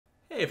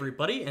Hey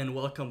everybody, and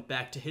welcome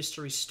back to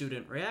History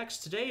Student Reacts.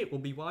 Today we'll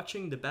be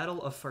watching the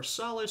Battle of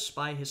Pharsalus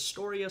by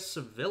Historia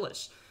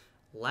Civilis.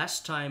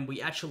 Last time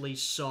we actually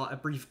saw a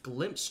brief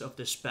glimpse of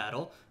this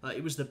battle.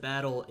 It was the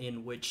battle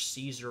in which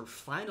Caesar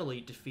finally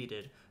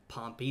defeated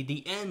Pompey,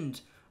 the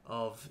end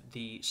of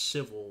the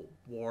Civil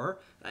War.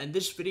 And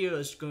this video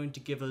is going to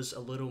give us a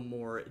little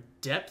more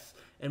depth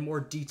and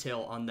more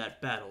detail on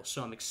that battle,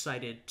 so I'm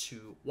excited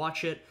to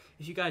watch it.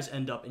 If you guys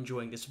end up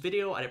enjoying this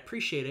video, I'd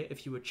appreciate it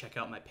if you would check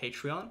out my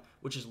Patreon,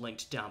 which is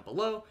linked down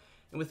below.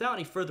 And without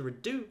any further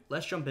ado,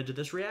 let's jump into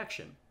this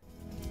reaction.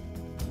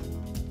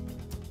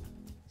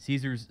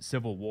 Caesar's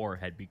civil war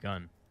had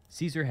begun.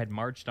 Caesar had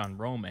marched on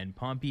Rome, and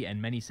Pompey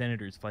and many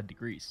senators fled to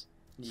Greece.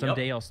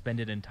 Someday I'll spend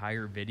an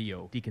entire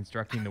video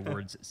deconstructing the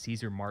words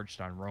Caesar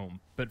marched on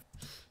Rome, but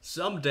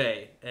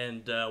someday,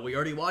 and we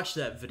already watched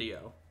that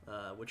video,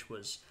 which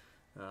was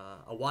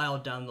a while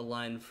down the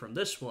line from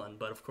this one,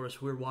 but of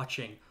course we're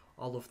watching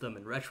all of them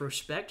in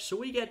retrospect, so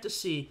we get to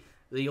see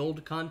the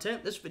old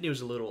content. This video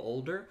is a little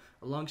older,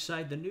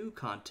 alongside the new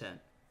content.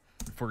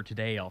 For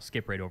today, I'll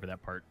skip right over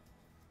that part.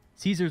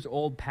 Caesar's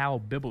old pal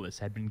Bibulus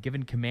had been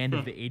given command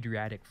of the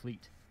Adriatic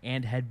fleet,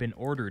 and had been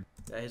ordered.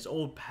 His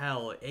old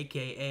pal,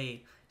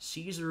 aka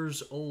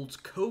Caesar's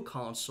old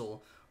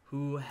co-consul,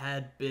 who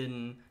had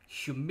been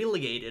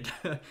humiliated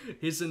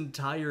his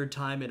entire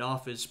time in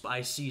office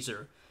by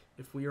Caesar.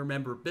 If we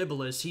remember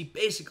Bibulus, he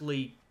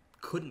basically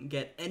couldn't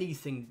get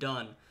anything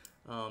done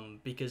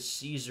because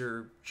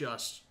Caesar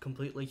just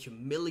completely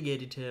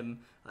humiliated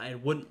him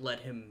and wouldn't let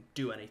him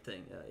do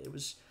anything. It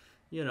was,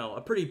 you know,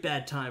 a pretty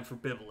bad time for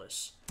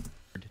Bibulus.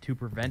 To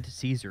prevent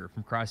Caesar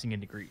from crossing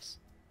into Greece.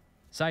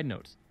 Side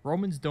note,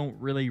 Romans don't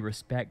really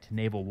respect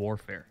naval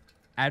warfare.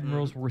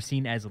 Admirals were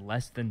seen as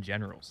less than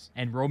generals,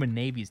 and Roman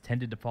navies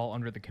tended to fall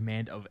under the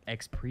command of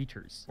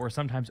ex-praetors, or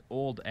sometimes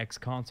old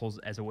ex-consuls,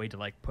 as a way to,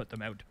 like, put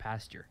them out to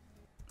pasture.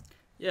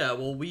 Yeah,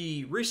 well,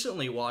 we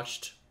recently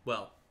watched,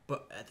 well,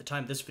 but at the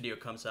time this video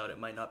comes out, it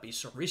might not be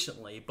so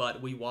recently,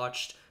 but we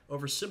watched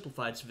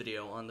Oversimplified's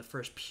video on the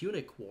First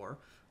Punic War,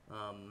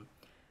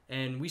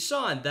 and we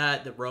saw in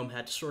that Rome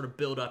had to sort of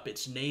build up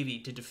its navy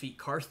to defeat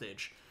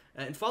Carthage.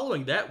 And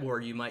following that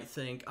war, you might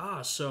think,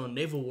 so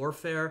naval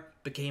warfare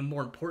became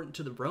more important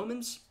to the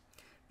Romans?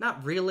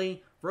 Not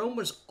really. Rome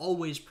was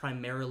always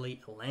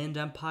primarily a land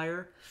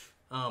empire.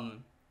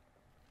 And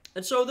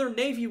so their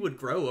navy would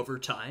grow over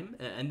time,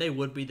 and they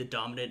would be the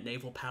dominant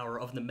naval power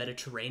of the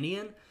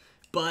Mediterranean.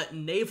 But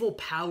naval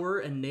power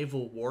and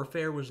naval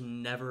warfare was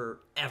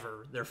never,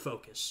 ever their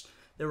focus.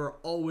 They were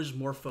always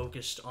more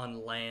focused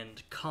on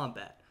land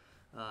combat.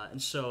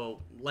 And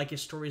so, like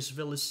Historia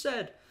Civilis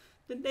said,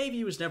 the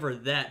navy was never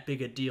that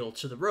big a deal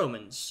to the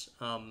Romans,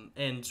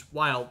 and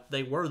while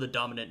they were the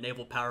dominant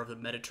naval power of the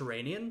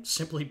Mediterranean,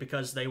 simply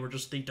because they were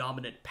just the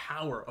dominant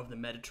power of the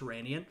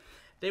Mediterranean,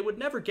 they would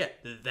never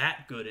get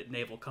that good at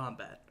naval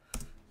combat.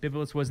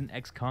 Bibulus was an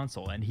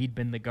ex-consul, and he'd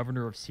been the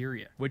governor of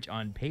Syria, which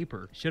on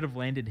paper should have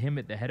landed him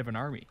at the head of an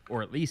army,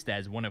 or at least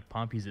as one of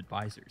Pompey's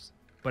advisors.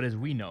 But as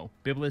we know,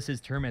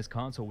 Bibulus' term as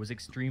consul was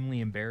extremely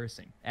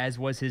embarrassing, as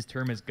was his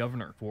term as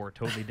governor for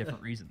totally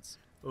different reasons.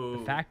 Ooh.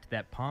 The fact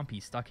that Pompey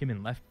stuck him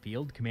in left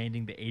field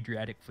commanding the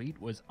Adriatic fleet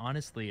was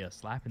honestly a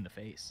slap in the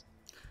face.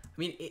 I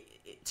mean,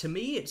 to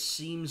me, it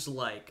seems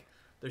like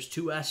there's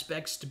two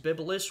aspects to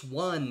Bibulus.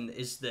 One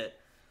is that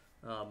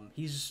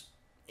he's,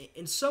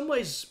 in some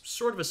ways,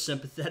 sort of a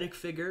sympathetic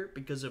figure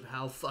because of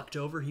how fucked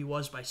over he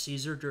was by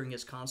Caesar during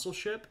his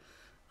consulship.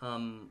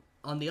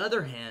 On the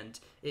other hand,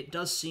 it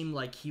does seem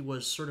like he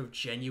was sort of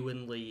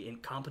genuinely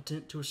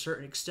incompetent to a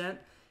certain extent.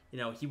 You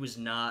know, he was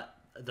not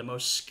the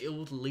most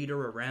skilled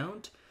leader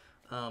around.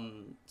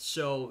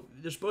 So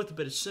there's both a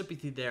bit of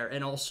sympathy there,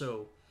 and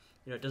also,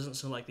 you know, it doesn't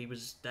sound like he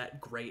was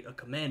that great a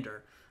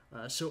commander.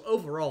 So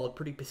overall, a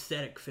pretty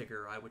pathetic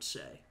figure, I would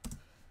say.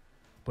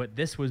 But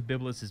this was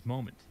Bibulus'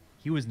 moment.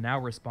 He was now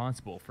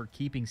responsible for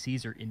keeping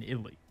Caesar in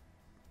Italy.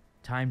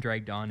 Time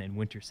dragged on and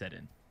winter set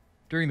in.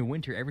 During the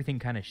winter, everything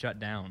kind of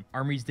shut down.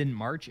 Armies didn't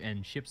march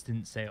and ships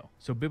didn't sail.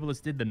 So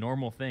Bibulus did the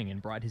normal thing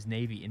and brought his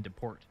navy into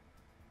port.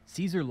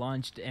 Caesar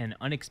launched an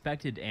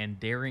unexpected and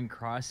daring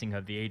crossing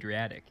of the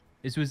Adriatic.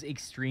 This was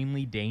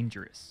extremely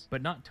dangerous,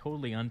 but not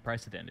totally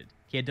unprecedented.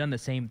 He had done the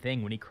same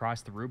thing when he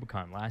crossed the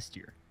Rubicon last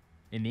year.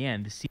 In the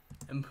end,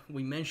 and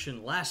we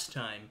mentioned last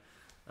time,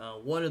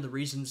 one of the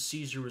reasons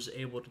Caesar was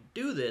able to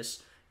do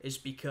this is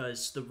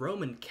because the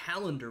Roman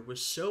calendar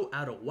was so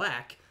out of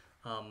whack,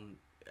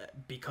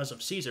 because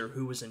of Caesar,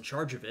 who was in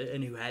charge of it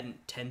and who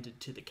hadn't tended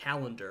to the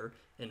calendar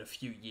in a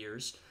few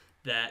years,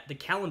 that the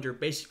calendar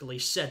basically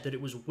said that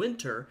it was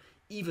winter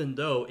even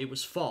though it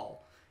was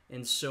fall.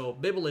 And so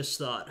Bibulus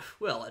thought,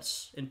 well,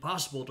 it's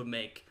impossible to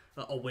make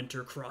a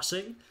winter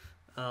crossing.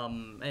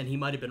 And he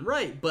might have been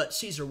right, but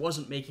Caesar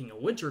wasn't making a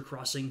winter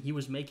crossing, he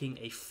was making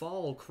a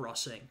fall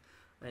crossing.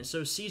 And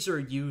so Caesar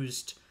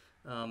used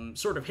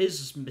sort of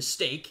his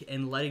mistake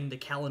in letting the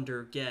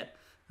calendar get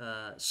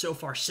so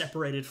far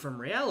separated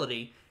from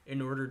reality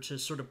in order to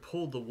sort of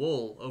pull the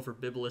wool over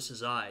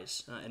Bibulus'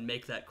 eyes and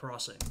make that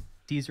crossing.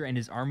 Caesar and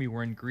his army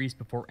were in Greece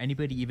before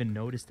anybody even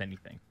noticed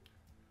anything.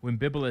 When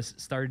Bibulus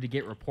started to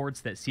get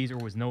reports that Caesar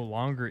was no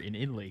longer in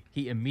Italy,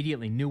 he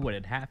immediately knew what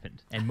had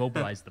happened and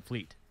mobilized the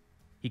fleet.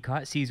 He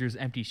caught Caesar's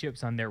empty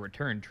ships on their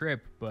return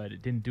trip, but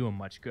it didn't do him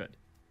much good.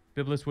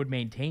 Bibulus would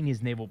maintain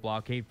his naval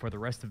blockade for the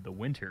rest of the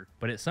winter,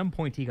 but at some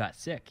point he got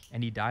sick,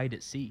 and he died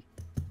at sea.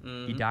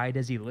 He died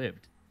as he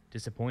lived,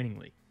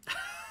 disappointingly.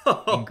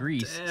 In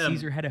Greece,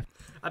 Caesar had a...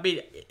 I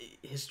mean,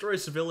 Historia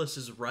Civilis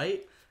is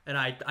right, and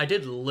I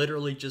did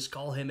literally just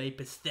call him a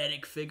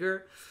pathetic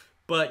figure,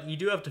 but you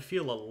do have to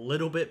feel a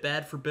little bit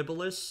bad for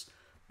Bibulus.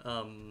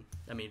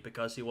 I mean,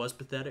 because he was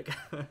pathetic.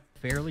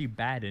 fairly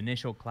bad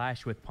initial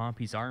clash with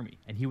Pompey's army,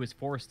 and he was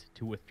forced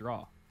to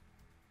withdraw.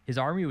 His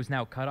army was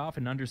now cut off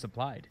and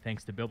undersupplied,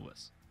 thanks to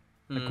Bibulus.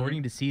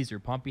 According to Caesar,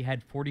 Pompey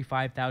had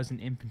 45,000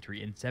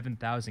 infantry and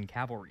 7,000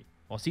 cavalry,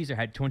 while Caesar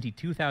had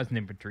 22,000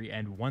 infantry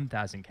and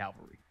 1,000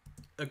 cavalry.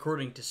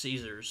 According to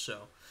Caesar,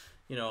 so,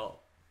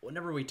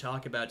 whenever we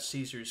talk about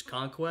Caesar's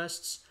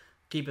conquests,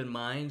 keep in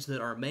mind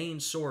that our main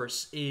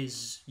source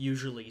is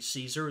usually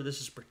Caesar.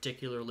 This is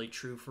particularly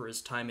true for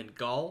his time in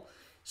Gaul.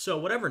 So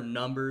whatever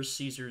numbers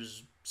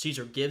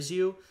Caesar gives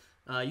you,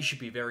 you should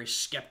be very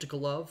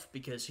skeptical of,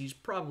 because he's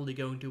probably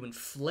going to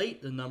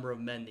inflate the number of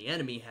men the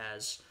enemy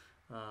has,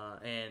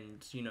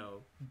 and,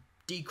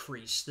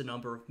 decrease the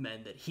number of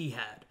men that he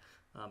had,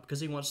 because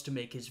he wants to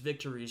make his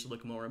victories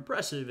look more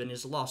impressive and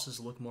his losses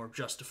look more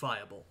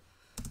justifiable.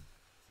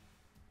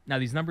 Now,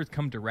 these numbers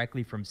come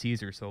directly from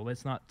Caesar, so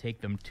let's not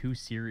take them too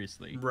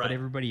seriously. Right. But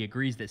everybody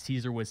agrees that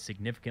Caesar was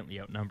significantly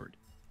outnumbered.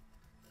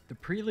 The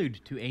prelude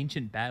to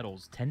ancient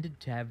battles tended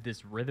to have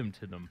this rhythm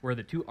to them, where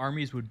the two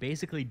armies would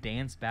basically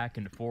dance back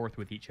and forth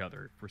with each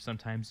other for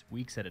sometimes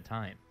weeks at a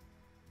time.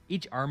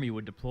 Each army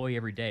would deploy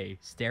every day,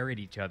 stare at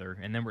each other,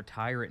 and then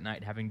retire at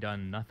night having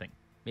done nothing.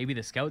 Maybe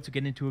the scouts would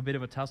get into a bit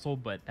of a tussle,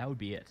 but that would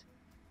be it.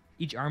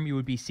 Each army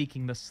would be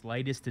seeking the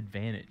slightest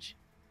advantage.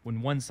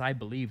 When one side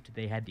believed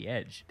they had the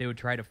edge, they would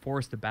try to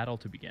force the battle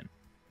to begin.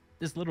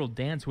 This little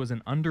dance was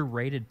an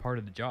underrated part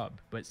of the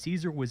job, but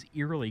Caesar was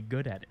eerily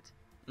good at it.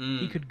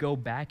 He could go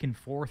back and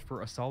forth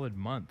for a solid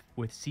month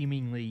with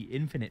seemingly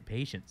infinite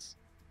patience.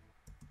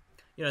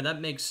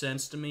 That makes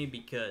sense to me,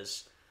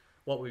 because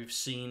what we've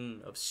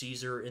seen of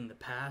Caesar in the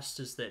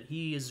past is that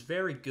he is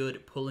very good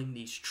at pulling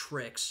these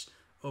tricks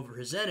over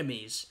his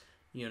enemies,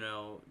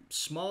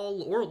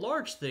 small or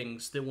large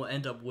things that will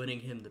end up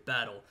winning him the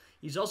battle.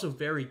 He's also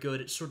very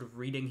good at sort of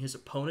reading his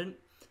opponent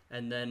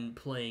and then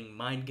playing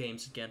mind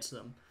games against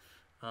them,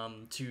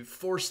 to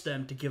force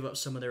them to give up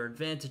some of their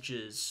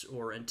advantages,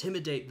 or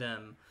intimidate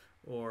them,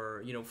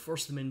 or,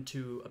 force them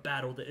into a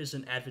battle that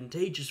isn't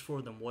advantageous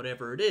for them,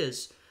 whatever it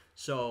is.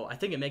 So I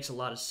think it makes a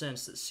lot of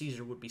sense that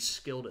Caesar would be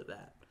skilled at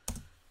that.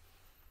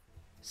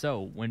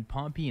 So, when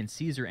Pompey and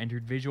Caesar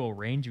entered visual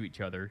range of each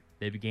other,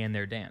 they began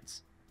their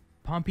dance.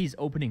 Pompey's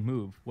opening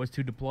move was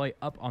to deploy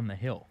up on the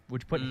hill,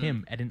 which put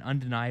him at an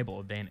undeniable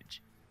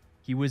advantage.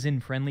 He was in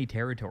friendly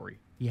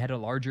territory, he had a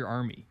larger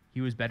army, he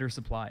was better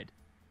supplied.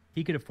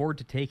 He could afford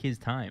to take his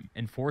time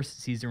and force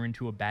Caesar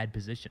into a bad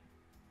position.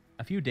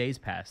 A few days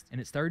passed, and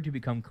it started to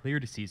become clear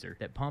to Caesar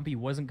that Pompey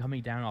wasn't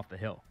coming down off the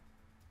hill.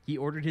 He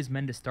ordered his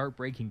men to start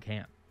breaking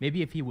camp.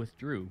 Maybe if he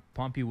withdrew,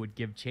 Pompey would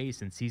give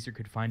chase and Caesar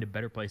could find a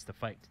better place to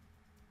fight.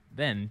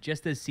 Then,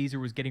 just as Caesar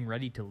was getting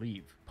ready to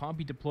leave,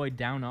 Pompey deployed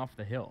down off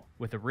the hill,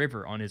 with a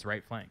river on his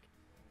right flank.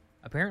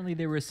 Apparently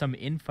there was some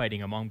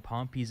infighting among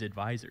Pompey's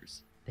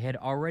advisors. They had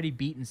already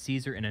beaten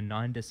Caesar in a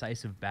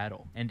non-decisive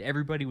battle, and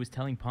everybody was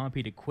telling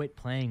Pompey to quit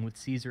playing with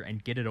Caesar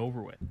and get it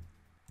over with.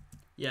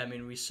 Yeah,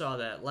 we saw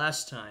that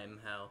last time,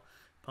 how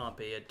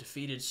Pompey had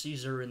defeated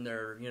Caesar in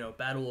their,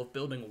 battle of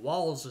building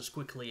walls as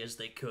quickly as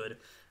they could.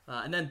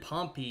 And then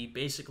Pompey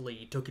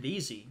basically took it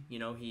easy.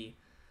 He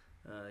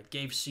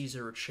gave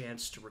Caesar a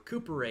chance to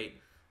recuperate,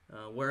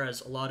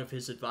 whereas a lot of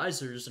his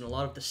advisors and a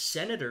lot of the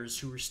senators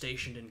who were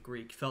stationed in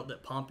Greece felt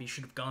that Pompey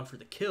should have gone for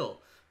the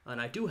kill. And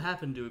I do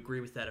happen to agree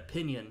with that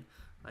opinion.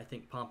 I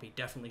think Pompey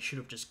definitely should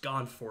have just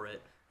gone for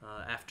it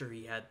after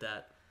he had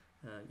that,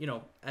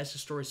 as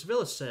Historia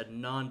Civilis said,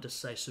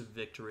 non-decisive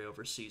victory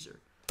over Caesar.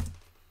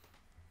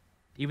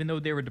 Even though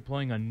they were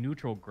deploying on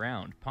neutral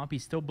ground, Pompey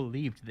still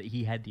believed that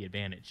he had the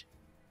advantage.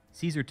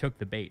 Caesar took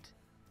the bait.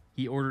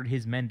 He ordered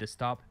his men to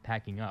stop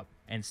packing up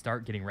and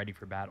start getting ready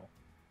for battle.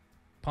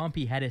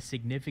 Pompey had a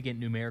significant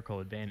numerical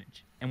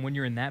advantage, and when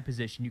you're in that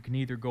position, you can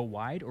either go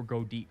wide or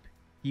go deep.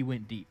 He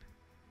went deep.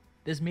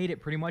 This made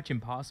it pretty much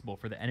impossible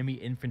for the enemy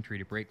infantry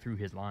to break through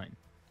his line.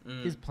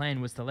 His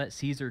plan was to let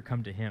Caesar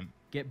come to him,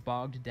 get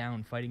bogged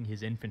down fighting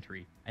his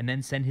infantry, and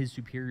then send his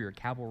superior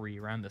cavalry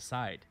around the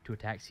side to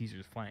attack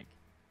Caesar's flank.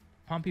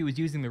 Pompey was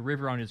using the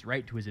river on his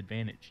right to his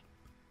advantage.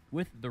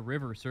 With the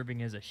river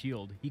serving as a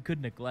shield, he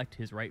could neglect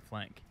his right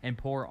flank and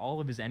pour all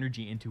of his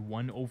energy into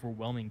one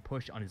overwhelming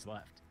push on his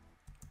left.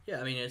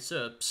 Yeah, it's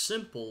a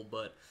simple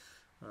but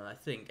I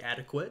think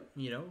adequate,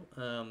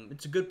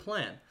 it's a good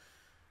plan.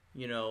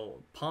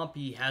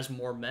 Pompey has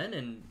more men,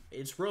 and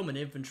it's Roman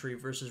infantry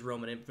versus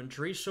Roman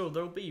infantry, so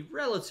they'll be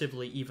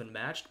relatively even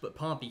matched, but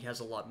Pompey has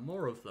a lot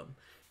more of them.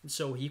 And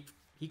so he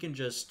can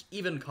just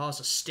even cause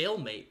a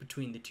stalemate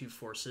between the two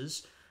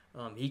forces,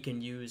 He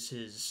can use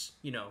his,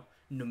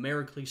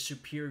 numerically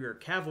superior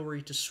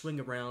cavalry to swing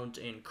around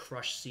and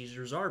crush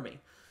Caesar's army.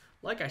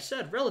 Like I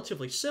said,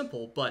 relatively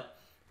simple, but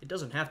it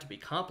doesn't have to be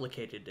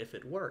complicated if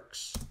it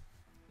works.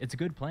 It's a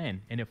good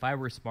plan, and if I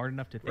were smart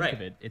enough to think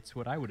of it, it's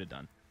what I would have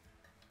done.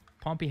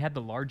 Pompey had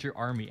the larger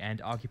army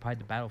and occupied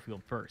the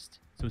battlefield first,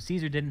 so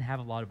Caesar didn't have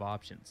a lot of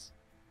options.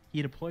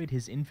 He deployed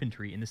his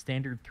infantry in the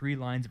standard 3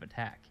 lines of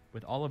attack,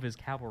 with all of his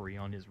cavalry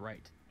on his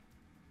right.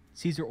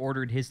 Caesar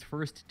ordered his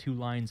first 2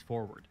 lines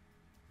forward.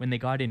 When they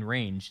got in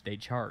range, they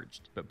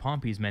charged, but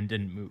Pompey's men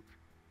didn't move.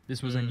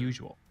 This was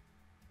unusual.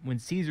 When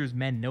Caesar's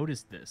men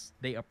noticed this,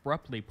 they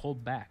abruptly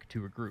pulled back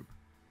to regroup.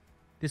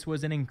 This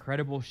was an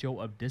incredible show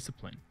of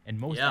discipline, and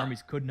most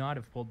armies could not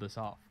have pulled this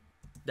off.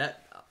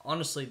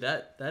 Honestly,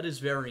 that is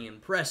very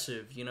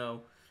impressive.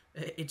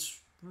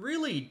 It's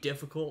really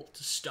difficult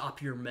to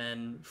stop your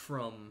men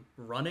from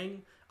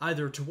running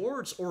either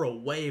towards or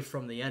away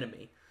from the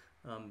enemy.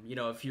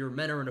 If your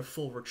men are in a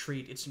full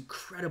retreat, it's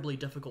incredibly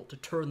difficult to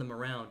turn them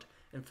around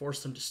and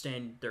force them to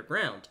stand their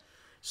ground.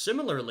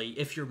 Similarly,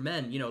 if your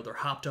men, they're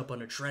hopped up on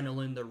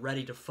adrenaline, they're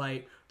ready to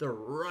fight, they're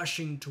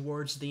rushing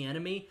towards the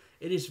enemy,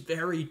 it is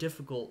very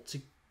difficult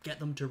to get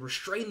them to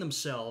restrain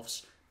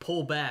themselves,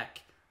 pull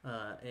back,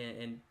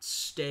 and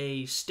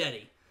stay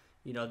steady.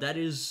 That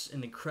is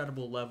an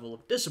incredible level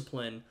of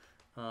discipline.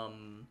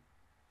 And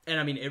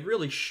it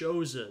really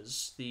shows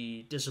us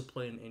the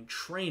discipline and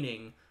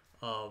training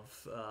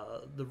of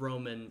the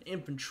Roman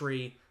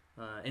infantry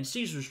and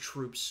Caesar's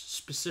troops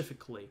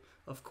specifically.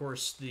 Of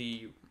course,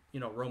 the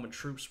Roman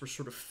troops were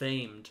sort of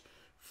famed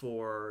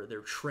for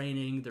their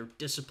training, their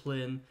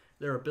discipline,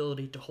 their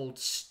ability to hold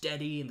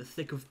steady in the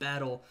thick of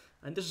battle,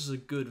 and this is a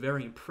good,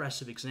 very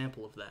impressive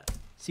example of that.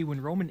 See,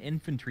 when Roman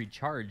infantry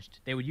charged,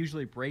 they would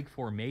usually break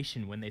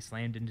formation when they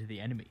slammed into the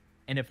enemy,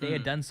 and if they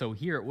had done so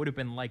here, it would have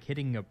been like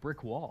hitting a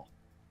brick wall.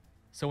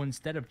 So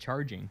instead of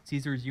charging,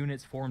 Caesar's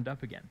units formed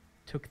up again,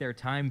 took their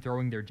time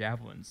throwing their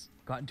javelins,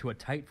 got into a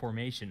tight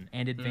formation,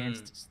 and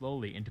advanced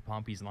slowly into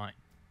Pompey's line.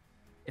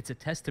 It's a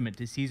testament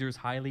to Caesar's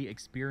highly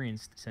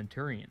experienced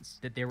centurions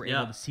that they were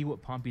able to see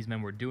what Pompey's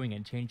men were doing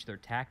and change their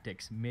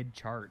tactics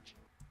mid-charge.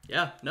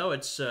 Yeah, no,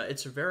 it's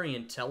a very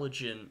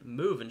intelligent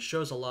move and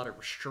shows a lot of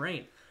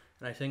restraint,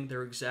 and I think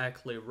they're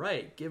exactly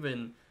right.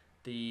 Given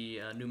the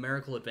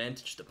numerical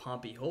advantage that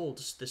Pompey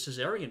holds, the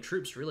Caesarian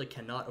troops really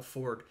cannot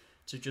afford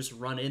to just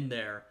run in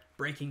there,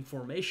 breaking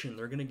formation.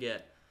 They're going to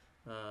get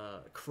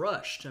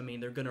crushed.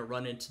 They're going to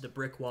run into the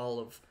brick wall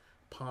of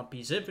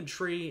Pompey's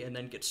infantry and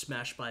then get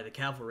smashed by the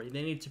cavalry.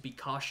 They need to be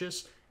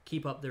cautious,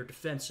 keep up their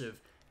defensive,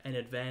 and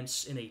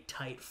advance in a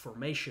tight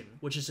formation,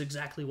 which is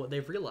exactly what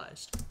they've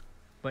realized.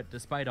 But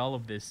despite all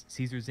of this,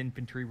 Caesar's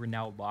infantry were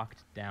now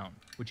locked down,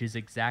 which is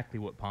exactly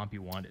what Pompey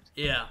wanted.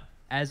 Yeah.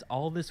 As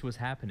all this was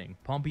happening,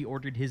 Pompey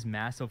ordered his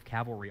massive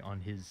cavalry on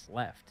his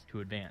left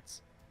to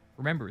advance.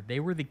 Remember,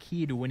 they were the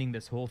key to winning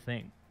this whole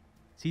thing.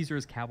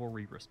 Caesar's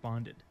cavalry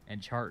responded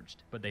and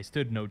charged, but they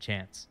stood no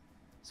chance.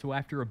 So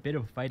after a bit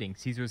of fighting,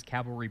 Caesar's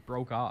cavalry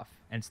broke off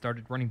and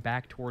started running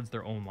back towards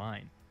their own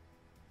line.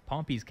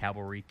 Pompey's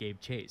cavalry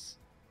gave chase.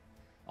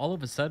 All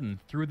of a sudden,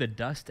 through the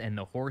dust and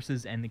the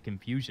horses and the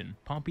confusion,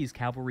 Pompey's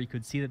cavalry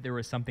could see that there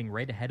was something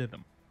right ahead of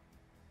them.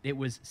 It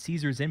was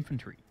Caesar's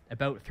infantry,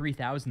 about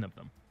 3,000 of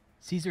them.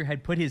 Caesar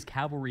had put his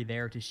cavalry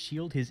there to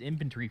shield his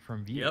infantry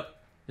from view. Yep.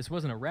 This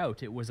wasn't a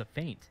rout, it was a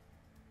feint.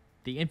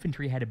 The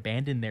infantry had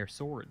abandoned their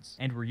swords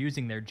and were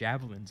using their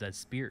javelins as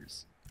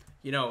spears.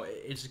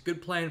 It's a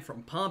good plan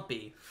from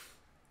Pompey,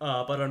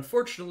 but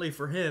unfortunately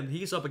for him,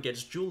 he's up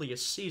against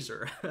Julius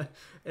Caesar.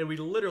 And we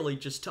literally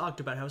just talked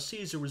about how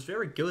Caesar was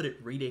very good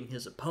at reading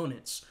his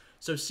opponents.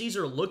 So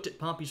Caesar looked at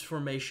Pompey's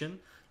formation,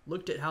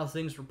 looked at how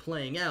things were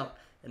playing out,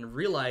 and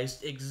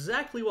realized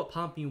exactly what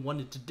Pompey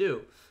wanted to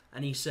do.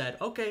 And he said,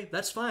 okay,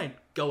 that's fine,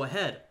 go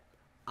ahead.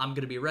 I'm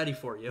going to be ready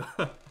for you.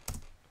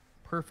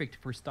 Perfect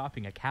for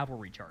stopping a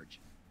cavalry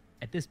charge.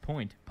 At this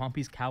point,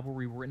 Pompey's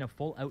cavalry were in a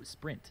full-out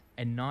sprint,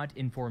 and not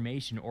in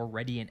formation or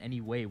ready in any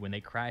way when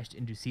they crashed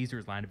into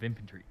Caesar's line of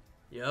infantry.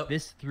 Yep.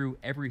 This threw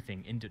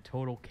everything into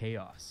total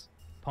chaos.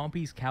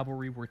 Pompey's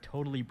cavalry were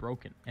totally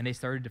broken, and they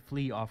started to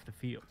flee off the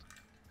field.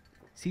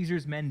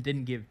 Caesar's men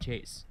didn't give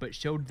chase, but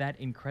showed that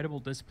incredible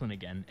discipline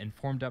again and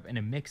formed up in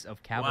a mix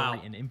of cavalry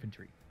and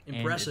infantry,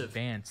 Impressive. and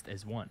advanced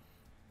as one.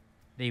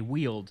 They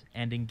wheeled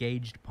and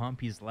engaged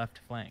Pompey's left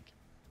flank.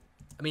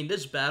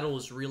 This battle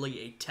is really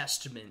a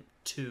testament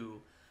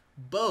to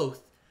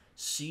both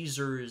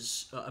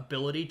Caesar's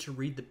ability to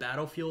read the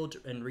battlefield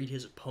and read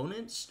his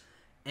opponents,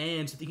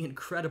 and the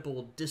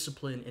incredible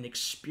discipline and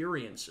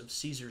experience of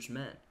Caesar's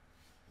men.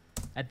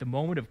 At the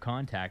moment of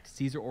contact,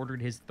 Caesar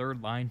ordered his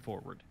third line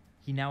forward.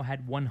 He now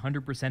had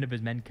 100% of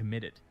his men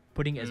committed,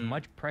 putting as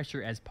much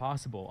pressure as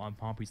possible on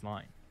Pompey's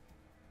line.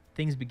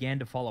 Things began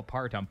to fall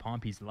apart on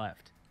Pompey's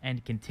left,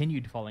 and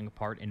continued falling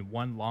apart in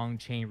one long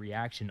chain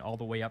reaction all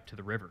the way up to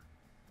the river.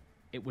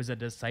 It was a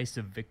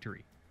decisive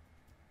victory.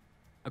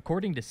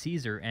 According to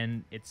Caesar,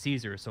 and it's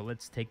Caesar, so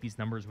let's take these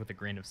numbers with a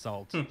grain of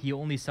salt, he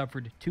only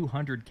suffered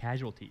 200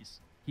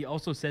 casualties. He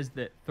also says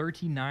that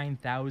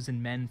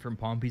 39,000 men from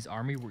Pompey's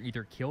army were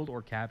either killed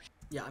or captured.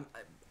 Yeah,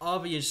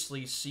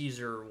 obviously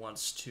Caesar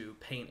wants to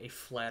paint a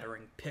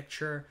flattering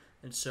picture,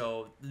 and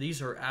so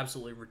these are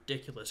absolutely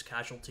ridiculous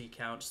casualty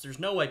counts. There's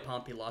no way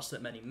Pompey lost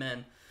that many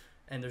men,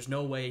 and there's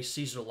no way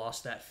Caesar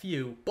lost that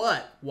few.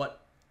 But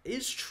what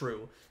is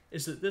true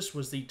is that this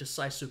was the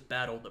decisive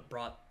battle that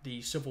brought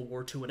the civil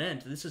war to an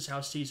end. This is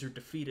how Caesar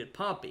defeated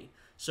Pompey.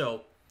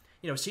 So,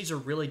 Caesar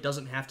really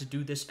doesn't have to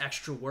do this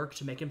extra work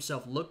to make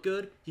himself look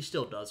good. He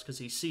still does because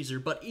he's Caesar,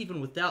 but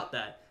even without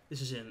that,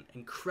 this is an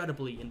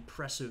incredibly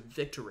impressive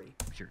victory.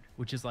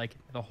 Which is like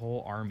the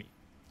whole army.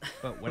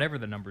 But whatever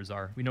the numbers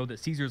are, we know that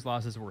Caesar's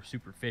losses were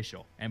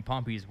superficial, and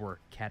Pompey's were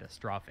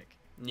catastrophic.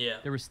 Yeah.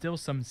 There was still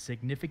some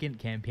significant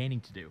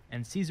campaigning to do,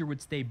 and Caesar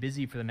would stay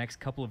busy for the next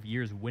couple of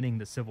years winning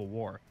the Civil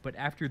War. But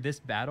after this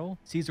battle,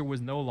 Caesar was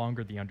no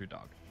longer the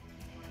underdog.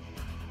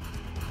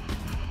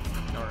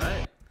 All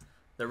right.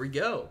 There we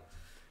go.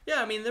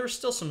 Yeah, I mean, there was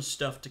still some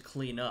stuff to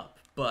clean up,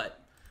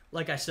 but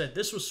like I said,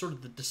 this was sort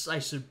of the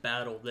decisive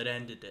battle that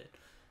ended it.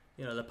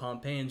 The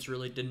Pompeians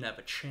really didn't have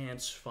a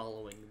chance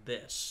following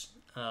this.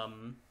 Yeah,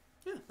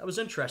 that was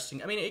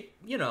interesting. I mean,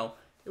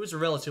 it was a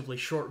relatively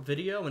short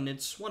video, and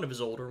it's one of his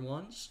older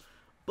ones.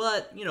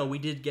 But, we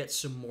did get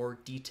some more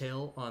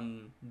detail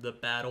on the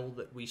battle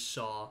that we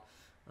saw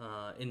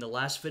in the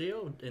last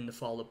video, in the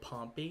fall of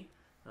Pompey,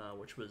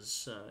 which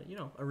was,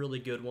 a really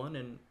good one.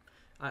 And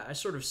I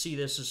sort of see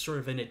this as sort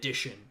of an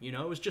addition, it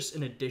was just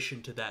an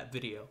addition to that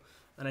video.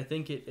 And I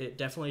think it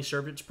definitely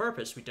served its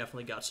purpose. We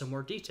definitely got some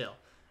more detail.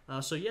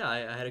 So yeah,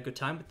 I had a good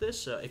time with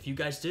this. If you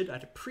guys did,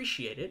 I'd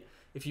appreciate it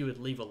if you would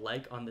leave a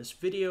like on this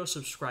video,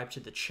 subscribe to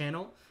the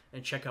channel,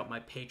 and check out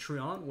my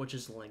Patreon, which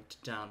is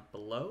linked down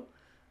below.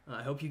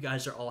 I hope you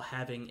guys are all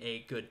having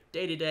a good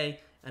day today,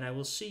 and I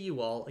will see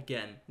you all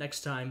again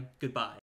next time. Goodbye.